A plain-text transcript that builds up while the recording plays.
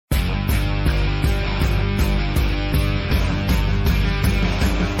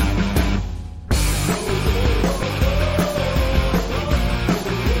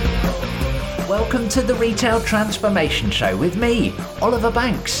welcome to the Retail Transformation Show with me, Oliver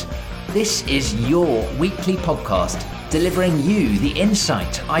Banks. This is your weekly podcast delivering you the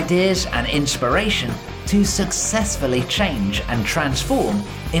insight, ideas and inspiration to successfully change and transform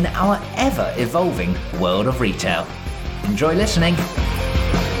in our ever-evolving world of retail. Enjoy listening.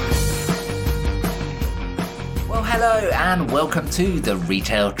 Well, hello and welcome to the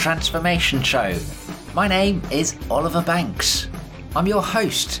Retail Transformation Show. My name is Oliver Banks. I'm your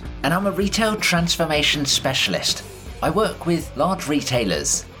host and I'm a retail transformation specialist. I work with large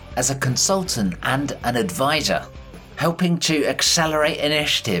retailers as a consultant and an advisor, helping to accelerate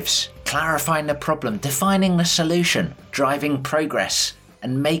initiatives, clarifying the problem, defining the solution, driving progress,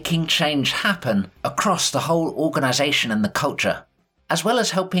 and making change happen across the whole organization and the culture, as well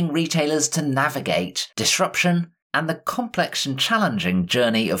as helping retailers to navigate disruption and the complex and challenging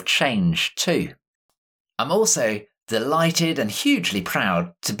journey of change too. I'm also delighted and hugely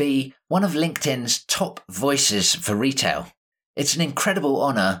proud to be one of LinkedIn's top voices for retail. It's an incredible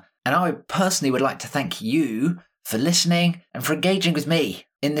honor, and I personally would like to thank you for listening and for engaging with me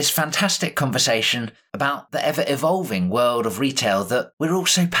in this fantastic conversation about the ever-evolving world of retail that we're all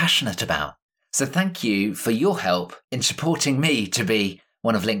so passionate about. So thank you for your help in supporting me to be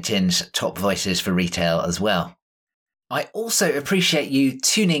one of LinkedIn's top voices for retail as well. I also appreciate you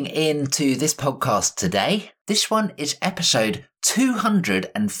tuning in to this podcast today. This one is episode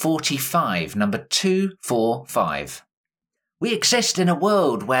 245, number 245. We exist in a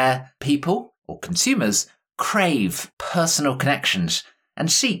world where people, or consumers, crave personal connections and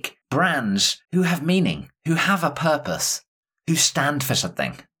seek brands who have meaning, who have a purpose, who stand for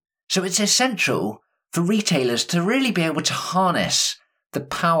something. So it's essential for retailers to really be able to harness the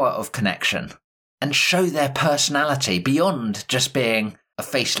power of connection and show their personality beyond just being a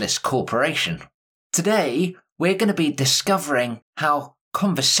faceless corporation. Today, we're going to be discovering how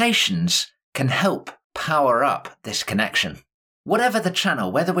conversations can help power up this connection. Whatever the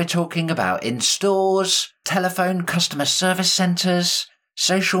channel, whether we're talking about in stores, telephone, customer service centers,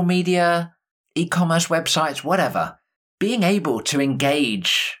 social media, e-commerce websites, whatever, being able to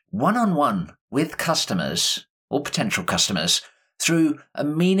engage one-on-one with customers or potential customers through a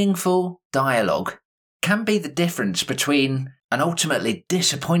meaningful dialogue can be the difference between an ultimately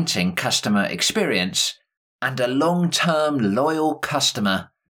disappointing customer experience and a long-term loyal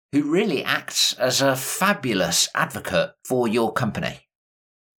customer who really acts as a fabulous advocate for your company.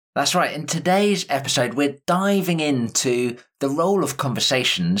 That's right, in today's episode, we're diving into the role of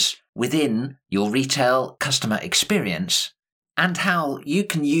conversations within your retail customer experience and how you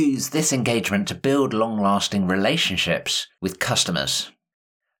can use this engagement to build long-lasting relationships with customers.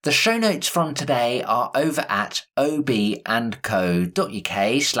 The show notes from today are over at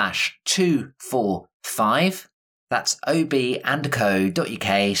obandco.uk/245. That's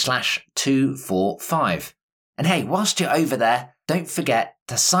obandco.uk/245. And hey, whilst you're over there, don't forget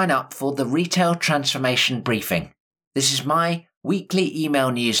to sign up for the Retail Transformation Briefing. This is my weekly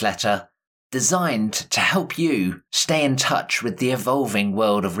email newsletter designed to help you stay in touch with the evolving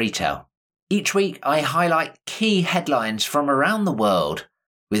world of retail. Each week, I highlight key headlines from around the world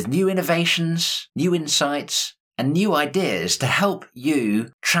with new innovations, new insights, and new ideas to help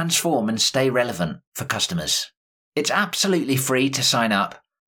you transform and stay relevant for customers. It's absolutely free to sign up,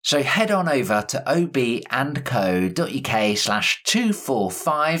 so head on over to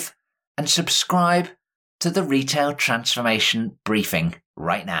obandco.uk/245 and subscribe to the Retail Transformation Briefing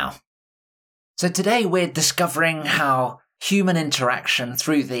right now. So today we're discovering how human interaction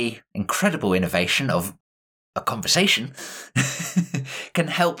through the incredible innovation of a conversation can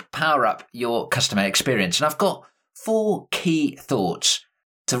help power up your customer experience. And I've got 4 key thoughts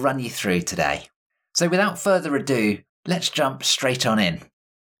to run you through today. So without further ado, let's jump straight on in.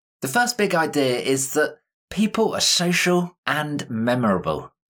 The first big idea is that people are social and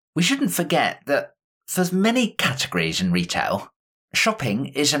memorable. We shouldn't forget that for many categories in retail, shopping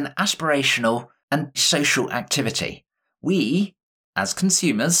is an aspirational and social activity. We, as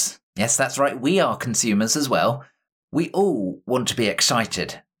consumers, yes, that's right, we are consumers as well, we all want to be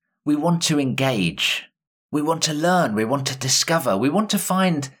excited. We want to engage. We want to learn. We want to discover. We want to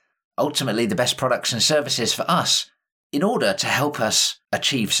find ultimately the best products and services for us in order to help us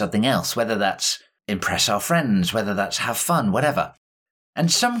achieve something else, whether that's impress our friends, whether that's have fun, whatever.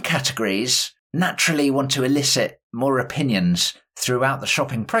 And some categories naturally want to elicit more opinions throughout the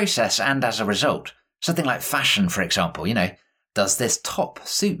shopping process and as a result. Something like fashion, for example, does this top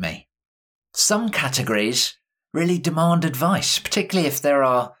suit me? Some categories really demand advice, particularly if there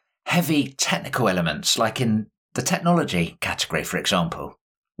are heavy technical elements, like in the technology category, for example.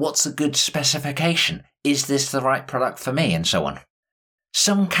 What's a good specification? Is this the right product for me? And so on.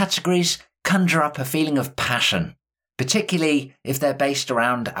 Some categories conjure up a feeling of passion, particularly if they're based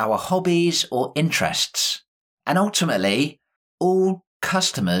around our hobbies or interests. And ultimately, all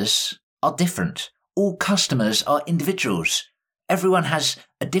customers are different. All customers are individuals. Everyone has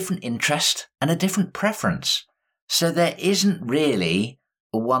a different interest and a different preference. So there isn't really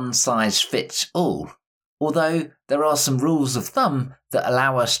a one-size-fits-all, although there are some rules of thumb that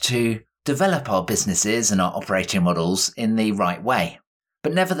allow us to develop our businesses and our operating models in the right way.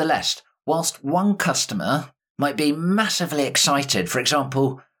 But nevertheless, whilst one customer might be massively excited, for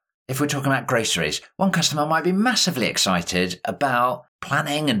example, if we're talking about groceries, one customer might be massively excited about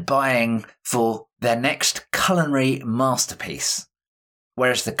planning and buying for their next culinary masterpiece,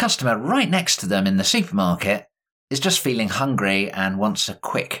 whereas the customer right next to them in the supermarket is just feeling hungry and wants a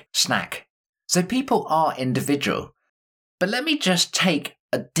quick snack. So people are individual. But let me just take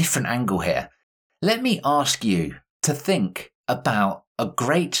a different angle here. Let me ask you to think about a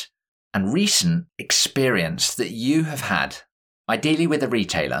great and recent experience that you have had, ideally with a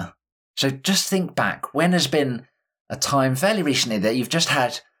retailer. So just think back, when has been a time fairly recently that you've just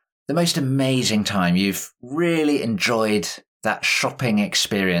had the most amazing time? You've really enjoyed that shopping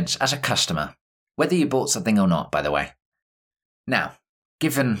experience as a customer, whether you bought something or not, by the way. Now,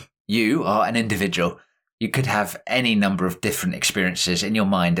 given you are an individual, you could have any number of different experiences in your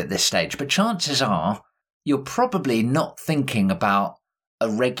mind at this stage, but chances are you're probably not thinking about a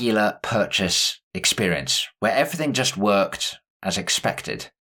regular purchase experience where everything just worked as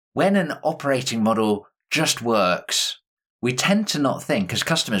expected. When an operating model just works, we tend to not think, as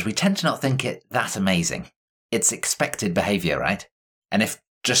customers, we tend to not think it that amazing. It's expected behavior, right? And if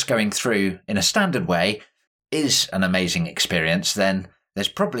just going through in a standard way is an amazing experience, then there's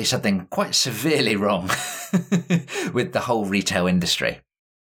probably something quite severely wrong with the whole retail industry.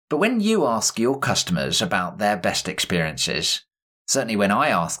 But when you ask your customers about their best experiences, certainly when I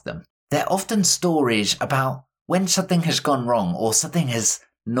ask them, they're often stories about when something has gone wrong or something has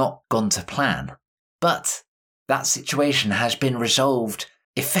not gone to plan. But that situation has been resolved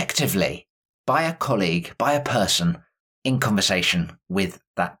effectively by a colleague, by a person in conversation with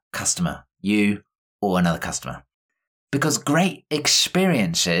that customer, you or another customer. Because great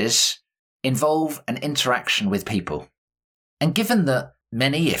experiences involve an interaction with people. And given that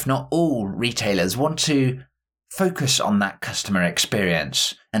many, if not all, retailers want to focus on that customer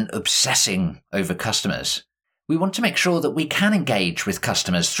experience and obsessing over customers, we want to make sure that we can engage with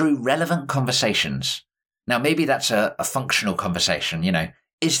customers through relevant conversations. Now, maybe that's a functional conversation,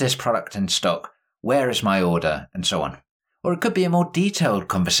 is this product in stock? Where is my order? And so on. Or it could be a more detailed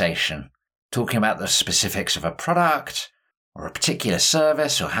conversation, talking about the specifics of a product or a particular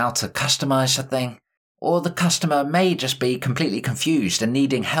service or how to customize something. Or the customer may just be completely confused and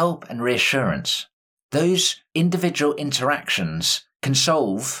needing help and reassurance. Those individual interactions can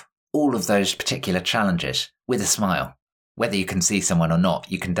solve all of those particular challenges with a smile. Whether you can see someone or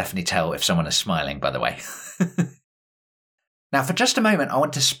not, you can definitely tell if someone is smiling, by the way. Now, for just a moment, I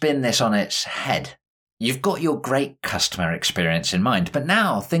want to spin this on its head. You've got your great customer experience in mind, but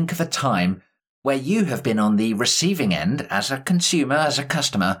now think of a time where you have been on the receiving end as a consumer, as a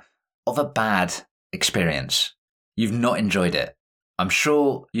customer, of a bad experience. You've not enjoyed it. I'm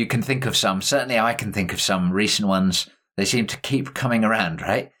sure you can think of some. Certainly I can think of some recent ones. They seem to keep coming around,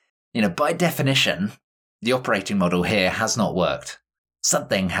 right? By definition, the operating model here has not worked.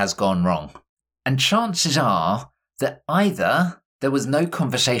 Something has gone wrong. And chances are that either there was no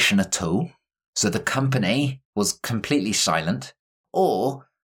conversation at all, so the company was completely silent, or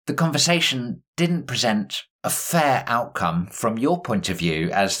the conversation didn't present a fair outcome from your point of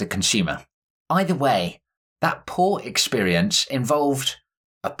view as the consumer. Either way, that poor experience involved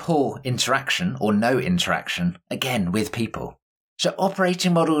a poor interaction or no interaction, again, with people. So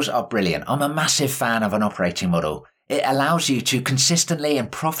operating models are brilliant. I'm a massive fan of an operating model. It allows you to consistently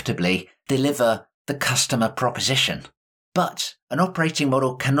and profitably deliver the customer proposition. But an operating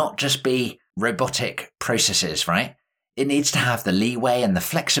model cannot just be robotic processes, right? It needs to have the leeway and the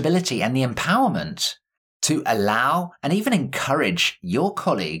flexibility and the empowerment to allow and even encourage your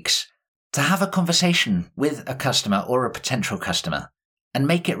colleagues to have a conversation with a customer or a potential customer and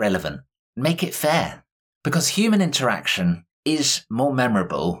make it relevant, make it fair. Because human interaction is more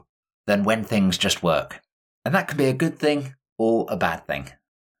memorable than when things just work. And that can be a good thing or a bad thing.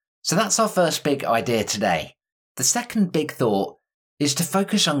 So that's our first big idea today. The second big thought is to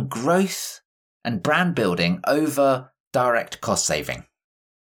focus on growth and brand building over direct cost saving.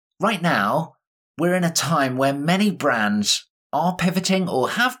 Right now, we're in a time where many brands are pivoting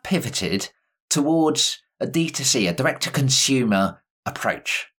or have pivoted towards a D2C, a direct-to-consumer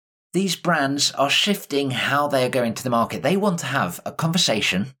approach. These brands are shifting how they are going to the market. They want to have a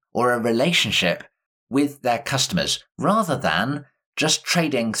conversation or a relationship with their customers rather than just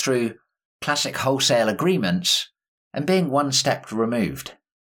trading through classic wholesale agreements and being one step removed.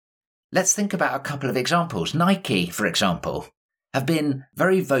 Let's think about a couple of examples. Nike, for example, have been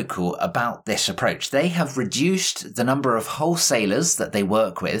very vocal about this approach. They have reduced the number of wholesalers that they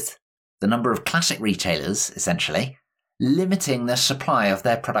work with, the number of classic retailers, essentially, limiting the supply of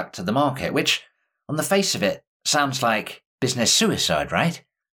their product to the market, which, on the face of it, sounds like business suicide, right?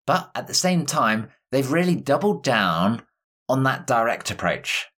 But at the same time, they've really doubled down on that direct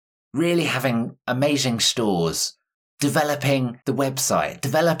approach, really having amazing stores, developing the website,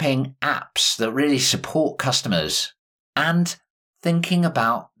 developing apps that really support customers, and thinking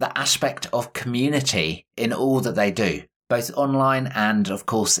about the aspect of community in all that they do, both online and, of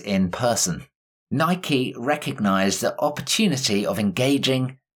course, in person. Nike recognized the opportunity of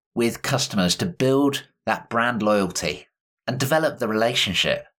engaging with customers to build that brand loyalty and develop the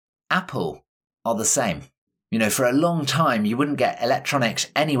relationship. Apple are the same. For a long time, you wouldn't get electronics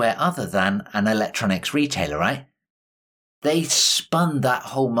anywhere other than an electronics retailer, right? They spun that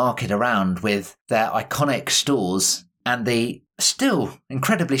whole market around with their iconic stores and the still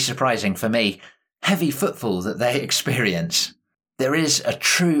incredibly surprising for me heavy footfall that they experience. There is a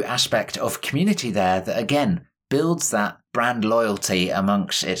true aspect of community there that, again, builds that brand loyalty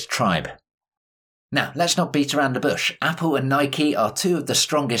amongst its tribe. Now, let's not beat around the bush. Apple and Nike are two of the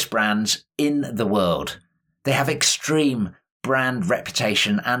strongest brands in the world. They have extreme brand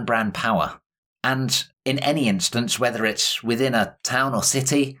reputation and brand power. And in any instance, whether it's within a town or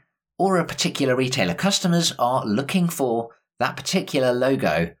city or a particular retailer, customers are looking for that particular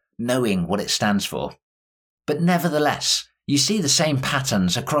logo, knowing what it stands for. But nevertheless, you see the same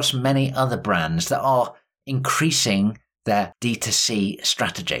patterns across many other brands that are increasing their D2C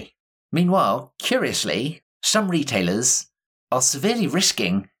strategy. Meanwhile, curiously, some retailers are severely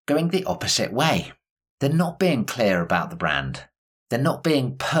risking going the opposite way. They're not being clear about the brand. They're not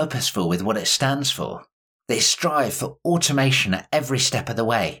being purposeful with what it stands for. They strive for automation at every step of the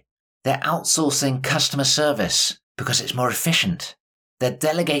way. They're outsourcing customer service because it's more efficient. They're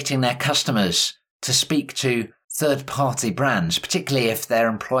delegating their customers to speak to third-party brands, particularly if they're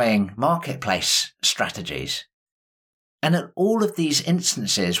employing marketplace strategies. And at all of these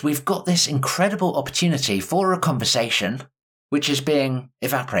instances, we've got this incredible opportunity for a conversation which is being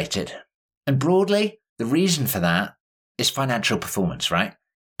evaporated. And broadly, the reason for that is financial performance, right?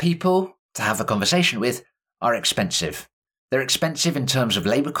 People to have a conversation with are expensive. They're expensive in terms of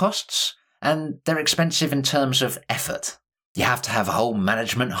labor costs, and they're expensive in terms of effort. You have to have a whole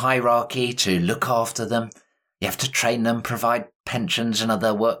management hierarchy to look after them. You have to train them, provide pensions and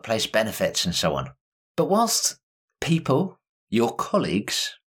other workplace benefits and so on. But whilst people, your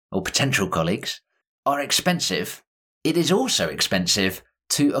colleagues or potential colleagues, are expensive, it is also expensive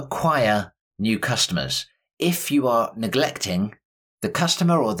to acquire new customers if you are neglecting the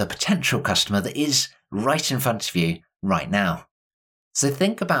customer or the potential customer that is right in front of you right now. So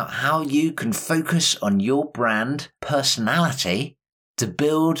think about how you can focus on your brand personality to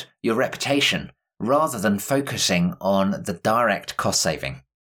build your reputation rather than focusing on the direct cost saving.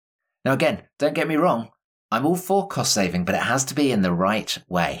 Now again, don't get me wrong, I'm all for cost saving, but it has to be in the right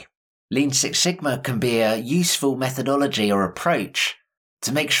way. Lean Six Sigma can be a useful methodology or approach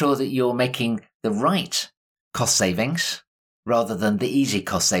to make sure that you're making the right cost savings rather than the easy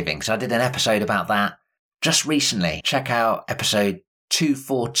cost savings. I did an episode about that just recently. Check out episode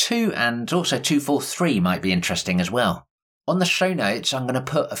 242 and also 243 might be interesting as well. On the show notes, I'm going to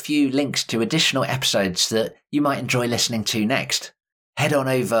put a few links to additional episodes that you might enjoy listening to next. Head on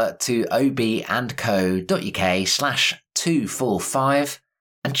over to obandco.uk/245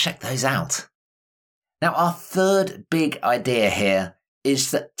 and check those out. Now, our third big idea here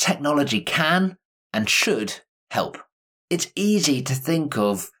is that technology can and should help. It's easy to think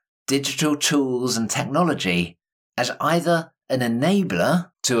of digital tools and technology as either an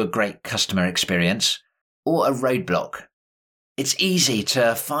enabler to a great customer experience or a roadblock. It's easy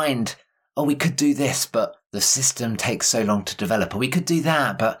to find, we could do this, but the system takes so long to develop, or we could do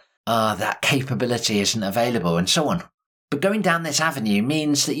that, but that capability isn't available, and so on. But going down this avenue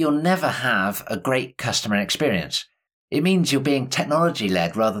means that you'll never have a great customer experience. It means you're being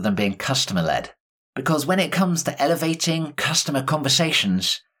technology-led rather than being customer-led. Because when it comes to elevating customer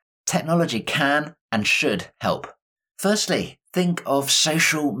conversations, technology can and should help. Firstly, think of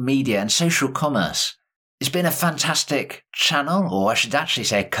social media and social commerce. It's been a fantastic channel, or I should actually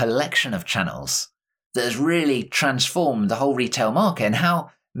say a collection of channels, that has really transformed the whole retail market and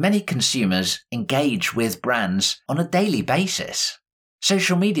how many consumers engage with brands on a daily basis.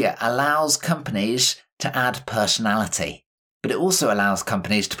 Social media allows companies to add personality. but it also allows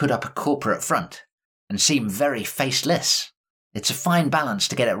companies to put up a corporate front and seem very faceless. It's a fine balance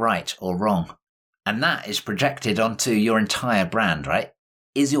to get it right or wrong. And that is projected onto your entire brand, right?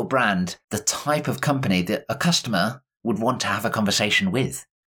 Is your brand the type of company that a customer would want to have a conversation with?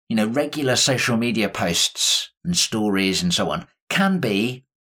 Regular social media posts and stories and so on can be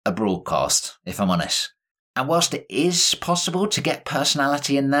a broadcast, if I'm honest. And whilst it is possible to get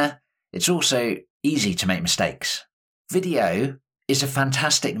personality in there, it's also easy to make mistakes. Video is a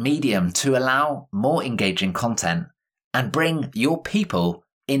fantastic medium to allow more engaging content and bring your people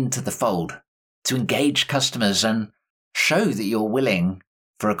into the fold to engage customers and show that you're willing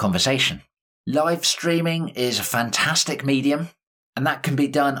for a conversation. Live streaming is a fantastic medium, and that can be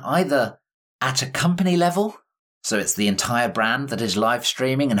done either at a company level, so it's the entire brand that is live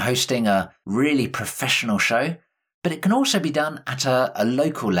streaming and hosting a really professional show, but it can also be done at a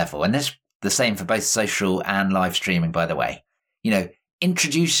local level, and it's the same for both social and live streaming, by the way.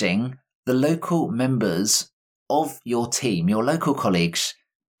 Introducing the local members of your team, your local colleagues,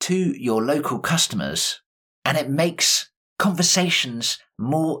 to your local customers, and it makes conversations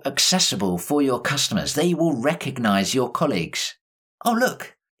more accessible for your customers. They will recognize your colleagues. Oh,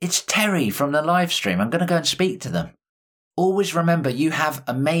 look, it's Terry from the live stream. I'm going to go and speak to them. Always remember, you have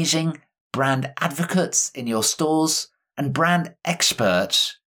amazing brand advocates in your stores and brand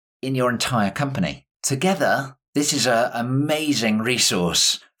experts in your entire company. Together, this is an amazing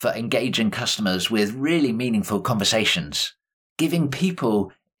resource for engaging customers with really meaningful conversations, giving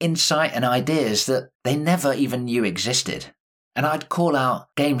people insight and ideas that they never even knew existed. And I'd call out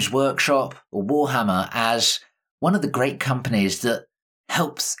Games Workshop or Warhammer as one of the great companies that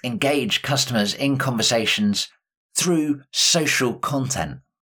helps engage customers in conversations through social content.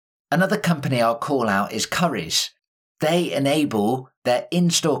 Another company I'll call out is Currys. They enable their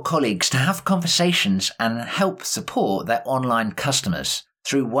in-store colleagues to have conversations and help support their online customers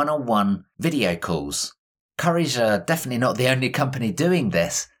through one-on-one video calls. Currys are definitely not the only company doing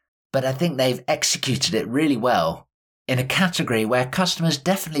this, but I think they've executed it really well in a category where customers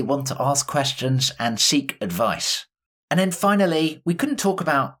definitely want to ask questions and seek advice. And then finally, we couldn't talk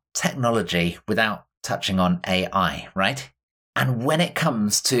about technology without touching on AI, right? And when it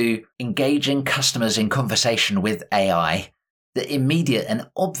comes to engaging customers in conversation with AI, the immediate and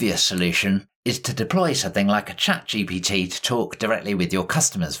obvious solution is to deploy something like a ChatGPT to talk directly with your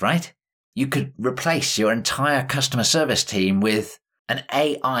customers, right? You could replace your entire customer service team with an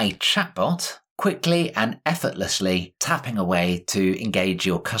AI chatbot, quickly and effortlessly tapping away to engage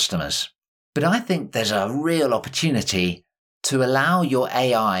your customers. But I think there's a real opportunity to allow your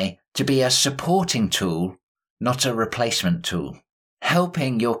AI to be a supporting tool, not a replacement tool,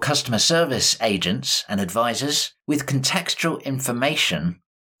 helping your customer service agents and advisors with contextual information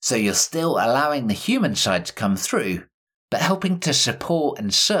so you're still allowing the human side to come through, but helping to support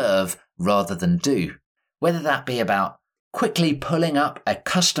and serve rather than do. Whether that be about quickly pulling up a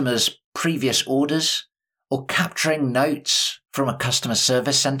customer's previous orders, or capturing notes from a customer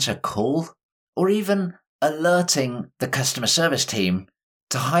service center call, or even alerting the customer service team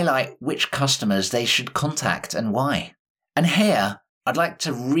to highlight which customers they should contact and why. And here, I'd like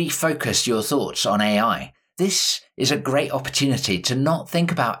to refocus your thoughts on AI. This is a great opportunity to not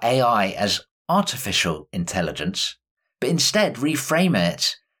think about AI as artificial intelligence, but instead reframe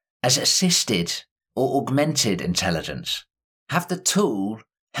it as assisted or augmented intelligence. Have the tool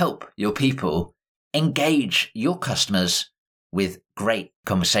help your people engage your customers with great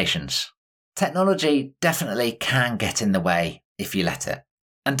conversations. Technology definitely can get in the way if you let it.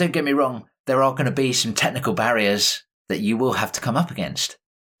 And don't get me wrong, there are going to be some technical barriers that you will have to come up against.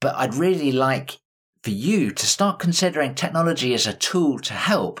 But I'd really like for you to start considering technology as a tool to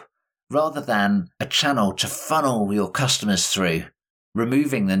help rather than a channel to funnel your customers through,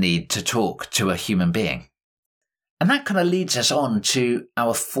 removing the need to talk to a human being. And that kind of leads us on to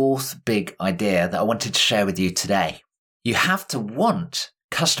our fourth big idea that I wanted to share with you today. You have to want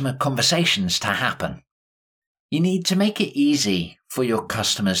customer conversations to happen. You need to make it easy for your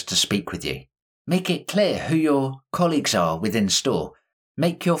customers to speak with you. Make it clear who your colleagues are within store.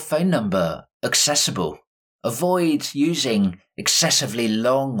 Make your phone number accessible. Avoid using excessively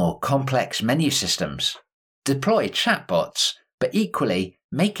long or complex menu systems. Deploy chatbots, but equally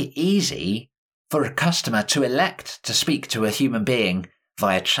make it easy for a customer to elect to speak to a human being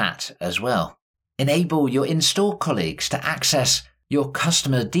via chat as well. Enable your in-store colleagues to access your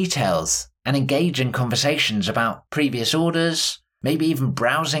customer details and engage in conversations about previous orders, maybe even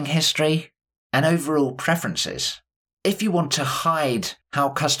browsing history, and overall preferences. If you want to hide how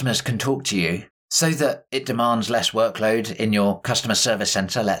customers can talk to you so that it demands less workload in your customer service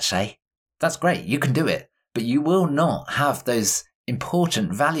center, let's say, that's great, you can do it. but you will not have those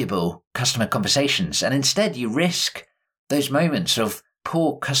important, valuable customer conversations. And instead, you risk those moments of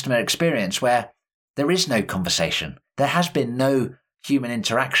poor customer experience where there is no conversation. There has been no human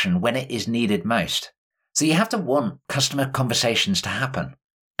interaction when it is needed most. So you have to want customer conversations to happen.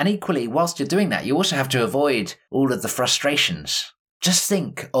 And equally, whilst you're doing that, you also have to avoid all of the frustrations. Just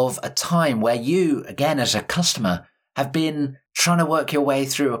think of a time where you, again, as a customer, have been trying to work your way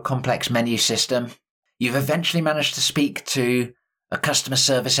through a complex menu system. You've eventually managed to speak to a customer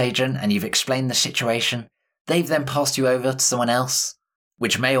service agent and you've explained the situation. They've then passed you over to someone else,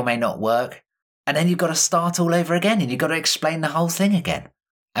 which may or may not work. And then you've got to start all over again and you've got to explain the whole thing again.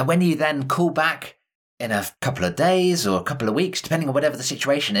 And when you then call back in a couple of days or a couple of weeks, depending on whatever the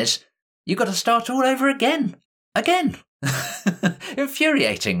situation is, you've got to start all over again.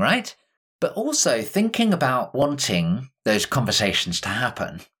 Infuriating, right? But also thinking about wanting those conversations to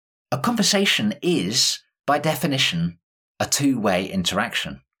happen. A conversation is, by definition, a two-way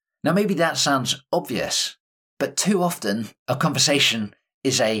interaction. Now, maybe that sounds obvious, but too often a conversation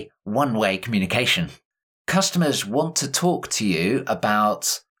is a one-way communication. Customers want to talk to you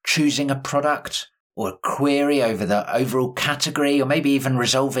about choosing a product or a query over the overall category or maybe even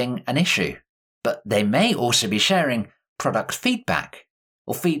resolving an issue. But they may also be sharing product feedback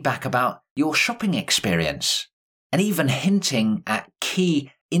or feedback about your shopping experience and even hinting at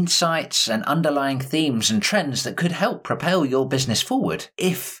key insights and underlying themes and trends that could help propel your business forward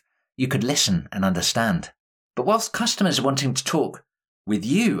if you could listen and understand. But whilst customers are wanting to talk with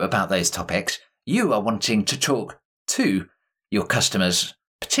you about those topics, you are wanting to talk to your customers,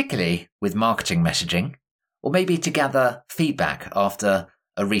 particularly with marketing messaging, or maybe to gather feedback after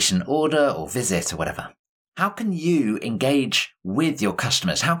a recent order or visit or whatever. How can you engage with your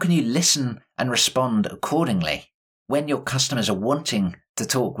customers? How can you listen and respond accordingly when your customers are wanting to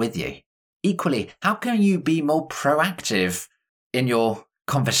talk with you? Equally, how can you be more proactive in your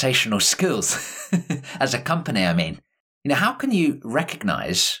conversational skills as a company? How can you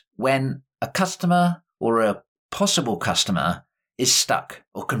recognize when a customer or a possible customer is stuck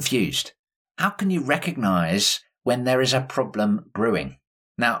or confused? How can you recognize when there is a problem brewing?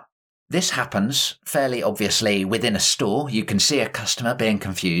 Now, this happens fairly obviously within a store. You can see a customer being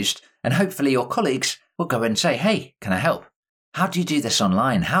confused and hopefully your colleagues will go and say, hey, can I help? How do you do this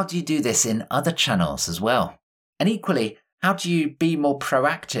online? How do you do this in other channels as well? And equally, how do you be more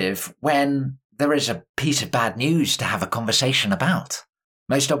proactive when there is a piece of bad news to have a conversation about?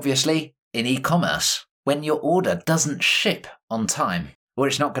 Most obviously, in e-commerce, when your order doesn't ship on time, or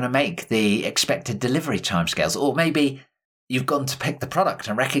it's not going to make the expected delivery timescales, or maybe you've gone to pick the product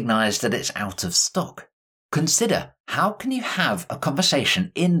and recognize that it's out of stock. Consider, how can you have a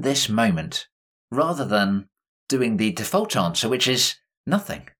conversation in this moment rather than doing the default answer, which is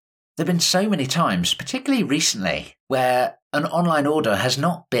nothing? There have been so many times, particularly recently, where an online order has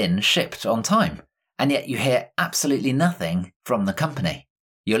not been shipped on time, and yet you hear absolutely nothing from the company.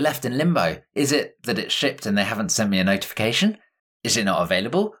 You're left in limbo. Is it that it's shipped and they haven't sent me a notification? Is it not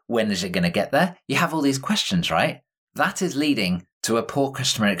available? When is it going to get there? You have all these questions, right? That is leading to a poor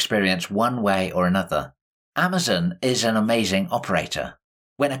customer experience one way or another. Amazon is an amazing operator.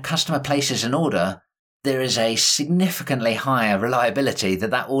 When a customer places an order, there is a significantly higher reliability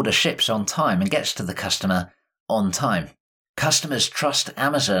that that order ships on time and gets to the customer on time. Customers trust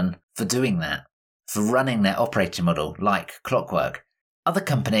Amazon for doing that, for running their operating model like clockwork. Other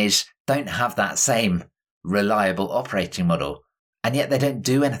companies don't have that same reliable operating model, and yet they don't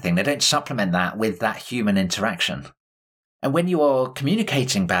do anything. They don't supplement that with that human interaction. And when you are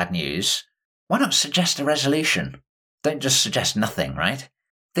communicating bad news, why not suggest a resolution? Don't just suggest nothing, right?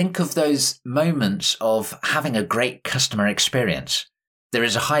 Think of those moments of having a great customer experience. There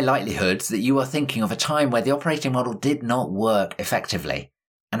is a high likelihood that you are thinking of a time where the operating model did not work effectively.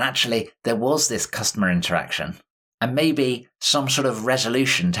 And actually, there was this customer interaction and maybe some sort of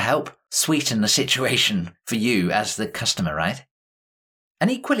resolution to help sweeten the situation for you as the customer, right? And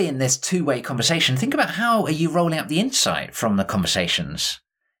equally in this two-way conversation, think about how are you rolling up the insight from the conversations?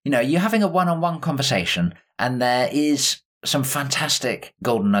 You're having a one-on-one conversation and there is some fantastic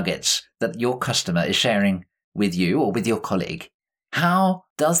golden nuggets that your customer is sharing with you or with your colleague. How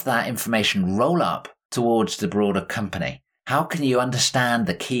does that information roll up towards the broader company? How can you understand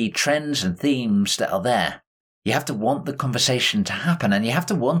the key trends and themes that are there? You have to want the conversation to happen and you have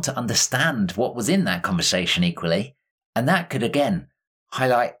to want to understand what was in that conversation equally. And that could, again,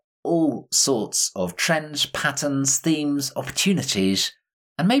 highlight all sorts of trends, patterns, themes, opportunities,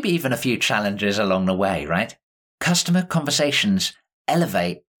 and maybe even a few challenges along the way, right? Customer conversations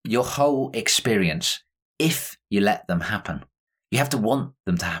elevate your whole experience if you let them happen. You have to want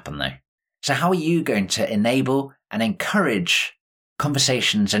them to happen though. So how are you going to enable and encourage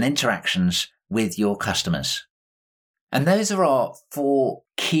conversations and interactions with your customers? And those are our 4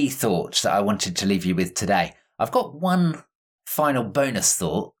 key thoughts that I wanted to leave you with today. I've got one final bonus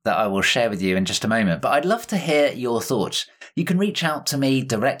thought that I will share with you in just a moment, but I'd love to hear your thoughts. You can reach out to me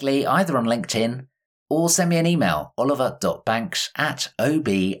directly either on LinkedIn or send me an email,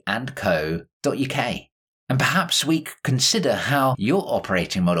 oliver.banks@obandco.uk. And perhaps we could consider how your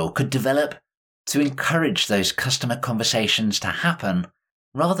operating model could develop to encourage those customer conversations to happen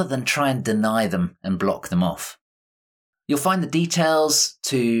rather than try and deny them and block them off. You'll find the details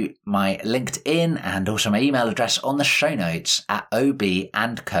to my LinkedIn and also my email address on the show notes at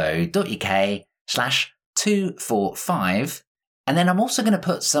obandco.uk/245. And then I'm also going to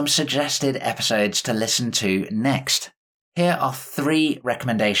put some suggested episodes to listen to next. Here are 3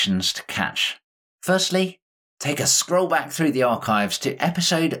 recommendations to catch. Firstly, take a scroll back through the archives to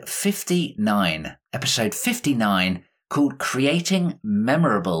episode 59. Episode 59 called Creating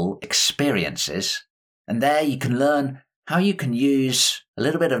Memorable Experiences. And there you can learn how you can use a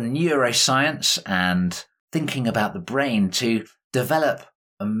little bit of neuroscience and thinking about the brain to develop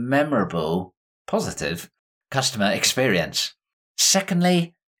a memorable, positive customer experience.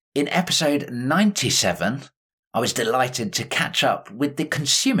 Secondly, in episode 97, I was delighted to catch up with the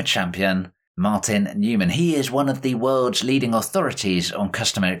consumer champion, Martin Newman. He is one of the world's leading authorities on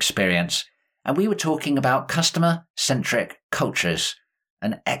customer experience, and we were talking about customer-centric cultures.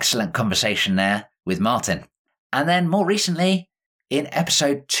 An excellent conversation there with Martin. And then more recently, in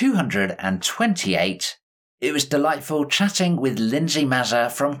episode 228, it was delightful chatting with Lindsay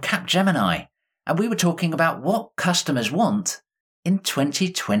Mazza from Capgemini, and we were talking about what customers want in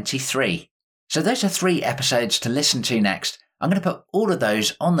 2023. So those are 3 episodes to listen to next. I'm going to put all of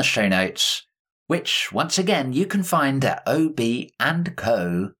those on the show notes, which once again you can find at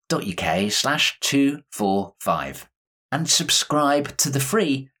obandco.uk/245. And subscribe to the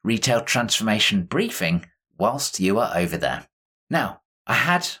free Retail Transformation Briefing whilst you are over there. Now, I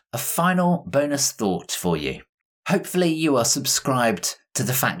had a final bonus thought for you. Hopefully you are subscribed to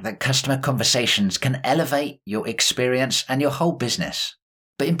the fact that customer conversations can elevate your experience and your whole business.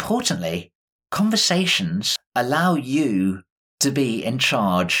 But importantly, conversations allow you to be in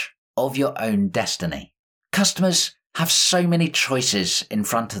charge of your own destiny. Customers have so many choices in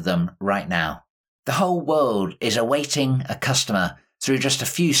front of them right now. The whole world is awaiting a customer through just a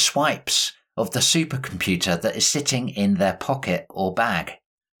few swipes of the supercomputer that is sitting in their pocket or bag.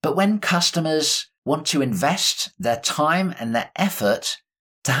 But when customers want to invest their time and their effort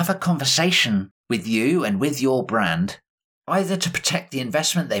to have a conversation with you and with your brand, either to protect the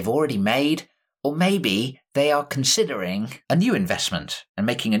investment they've already made, or maybe they are considering a new investment and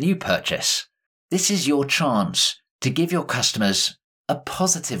making a new purchase, this is your chance to give your customers a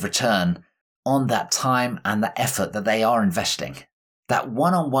positive return on that time and the effort that they are investing. That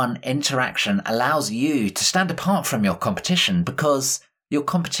one-on-one interaction allows you to stand apart from your competition because your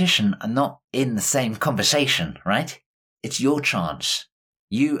competition are not in the same conversation, right? It's your chance.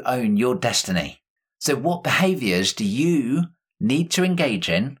 You own your destiny. So what behaviors do you need to engage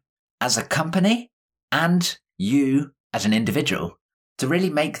in as a company and you as an individual to really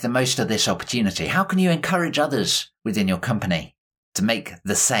make the most of this opportunity? How can you encourage others within your company to make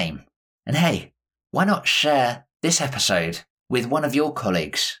the same? And hey, why not share this episode with one of your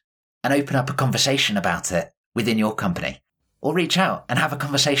colleagues and open up a conversation about it within your company? Or reach out and have a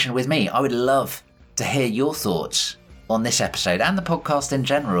conversation with me. I would love to hear your thoughts on this episode and the podcast in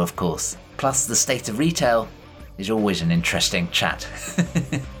general, of course. Plus, the state of retail is always an interesting chat.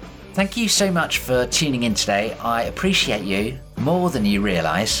 Thank you so much for tuning in today. I appreciate you more than you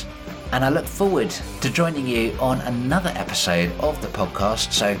realise. And I look forward to joining you on another episode of the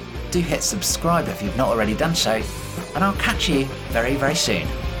podcast. So do hit subscribe if you've not already done so. And I'll catch you very, very soon.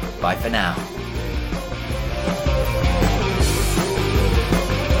 Bye for now.